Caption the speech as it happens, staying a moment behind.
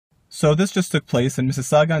So this just took place in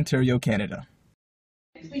Mississauga, Ontario, Canada.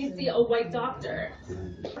 Please see a white doctor.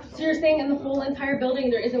 So you're saying in the whole entire building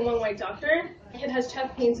there isn't one white doctor? The kid has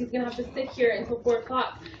chest pains, he's gonna have to sit here until 4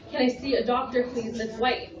 o'clock. Can I see a doctor, please, that's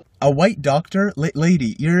white? A white doctor?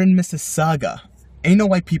 Lady, you're in Mississauga. Ain't no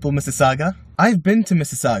white people in Mississauga. I've been to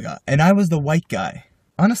Mississauga, and I was the white guy.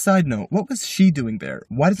 On a side note, what was she doing there?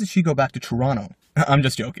 Why doesn't she go back to Toronto? I'm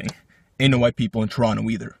just joking. Ain't no white people in Toronto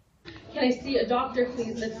either. Can I see a doctor,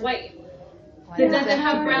 please, that's white? That doesn't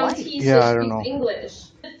have brown teeth, Yeah, that speaks English.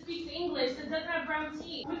 That speaks English, that doesn't have brown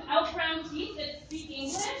teeth. Without brown teeth, that speaks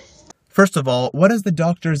English? First of all, what does the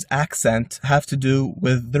doctor's accent have to do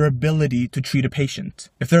with their ability to treat a patient?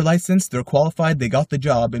 If they're licensed, they're qualified, they got the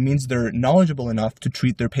job, it means they're knowledgeable enough to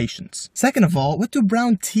treat their patients. Second of all, what do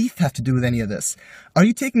brown teeth have to do with any of this? Are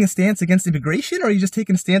you taking a stance against immigration, or are you just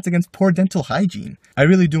taking a stance against poor dental hygiene? I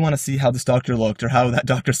really do want to see how this doctor looked, or how that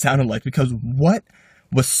doctor sounded like, because what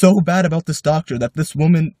was so bad about this doctor that this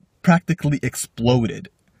woman practically exploded?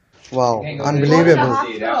 Wow, unbelievable.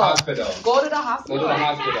 Go to the hospital. Go to the hospital. Go to the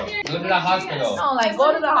hospital. Go to the hospital. No, like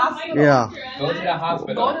go to the hospital. Yeah. Go to the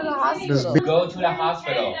hospital. Go to the hospital. Go to the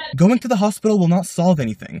hospital. Going to the hospital will not solve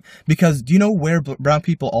anything, because do you know where brown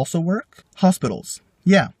people also work? Hospitals.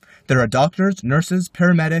 Yeah, there are doctors, nurses,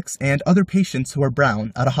 paramedics, and other patients who are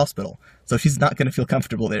brown at a hospital, so she's not going to feel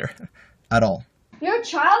comfortable there at all. Your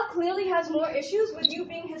child clearly has more issues with you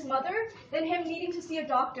being his mother than him needing to see a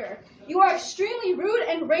doctor. You are extremely rude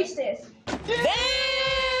and racist.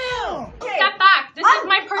 Damn! Step back. This is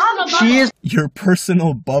my personal bubble. She is Your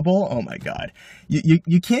personal bubble? Oh my god.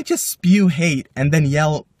 You can't just spew hate and then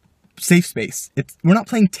yell safe space. We're not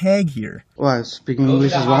playing tag here. well, speaking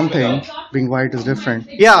English is one thing, being white is different.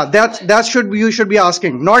 Yeah, that should you should be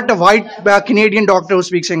asking, not a white Canadian doctor who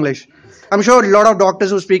speaks English. I'm sure a lot of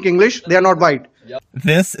doctors who speak English, they are not white.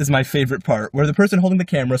 This is my favorite part, where the person holding the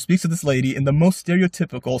camera speaks to this lady in the most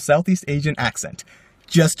stereotypical Southeast Asian accent,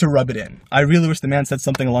 just to rub it in. I really wish the man said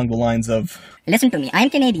something along the lines of, Listen to me, I am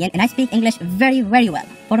Canadian and I speak English very, very well.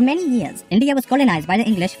 For many years, India was colonized by the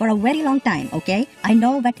English for a very long time, okay? I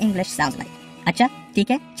know what English sounds like. Acha, theek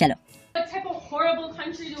hai, chalo. What type of horrible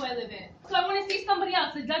country do I live in? So I want to see somebody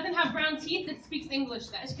else that doesn't have brown teeth that speaks English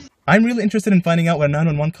then. I'm really interested in finding out what a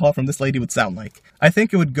 911 call from this lady would sound like. I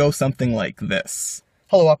think it would go something like this.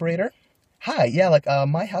 Hello, operator? Hi, yeah,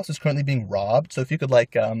 my house is currently being robbed, so if you could,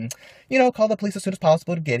 call the police as soon as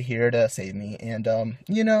possible to get here to save me, and,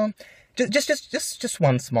 just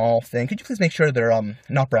one small thing. Could you please make sure they're,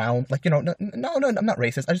 not brown? No, I'm not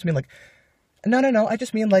racist. I just mean, no, I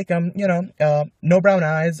just mean, no brown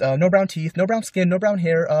eyes, no brown teeth, no brown skin, no brown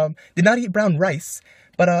hair, did not eat brown rice,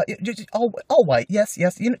 but, all white, yes,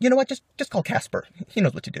 you know what, just call Casper. He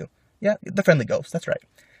knows what to do. Yeah, the friendly ghost, that's right.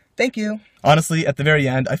 Thank you. Honestly, at the very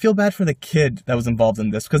end, I feel bad for the kid that was involved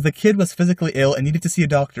in this, because the kid was physically ill and needed to see a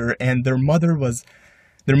doctor, and their mother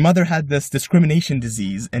had this discrimination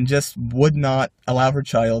disease and just would not allow her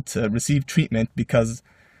child to receive treatment because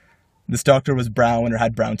this doctor was brown or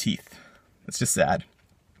had brown teeth. It's just sad.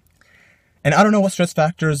 And I don't know what stress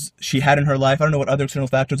factors she had in her life. I don't know what other external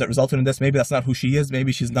factors that resulted in this. Maybe that's not who she is.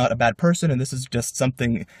 Maybe she's not a bad person, and this is just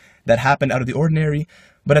something that happened out of the ordinary.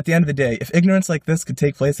 But at the end of the day, if ignorance like this could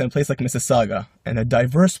take place in a place like Mississauga, and a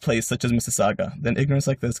diverse place such as Mississauga, then ignorance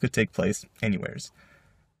like this could take place anywheres.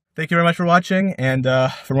 Thank you very much for watching, and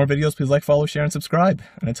for more videos, please like, follow, share, and subscribe.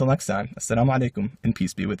 And until next time, Assalamu alaikum, and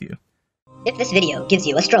peace be with you. If this video gives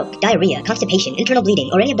you a stroke, diarrhea, constipation, internal bleeding,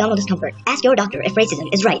 or any abdominal discomfort, ask your doctor if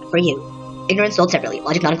racism is right for you. Ignorance sold separately,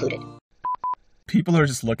 logic not included. People are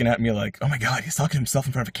just looking at me like, oh my god, he's talking to himself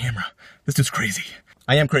in front of a camera. This dude's crazy.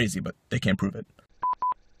 I am crazy, but they can't prove it.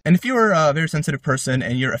 And if you are a very sensitive person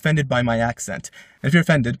and you're offended by my accent, and if you're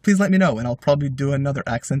offended, please let me know, and I'll probably do another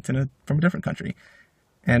accent from a different country.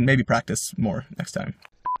 And maybe practice more next time.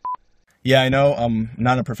 Yeah, I know, I'm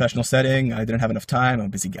not in a professional setting, I didn't have enough time, I'm a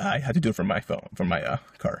busy guy, I had to do it from my phone, from my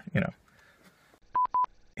car, you know.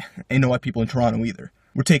 Ain't no white people in Toronto either.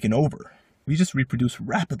 We're taking over. We just reproduce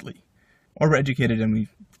rapidly. Or we're educated and we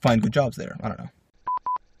find good jobs there, I don't know.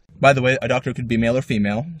 By the way, a doctor could be male or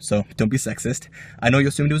female, so don't be sexist. I know you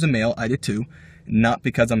assumed it was a male, I did too. Not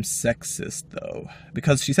because I'm sexist, though.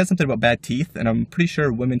 Because she said something about bad teeth, and I'm pretty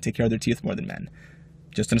sure women take care of their teeth more than men.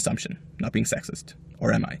 Just an assumption, not being sexist.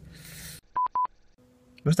 Or am I?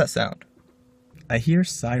 What's that sound? I hear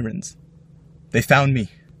sirens. They found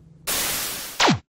me.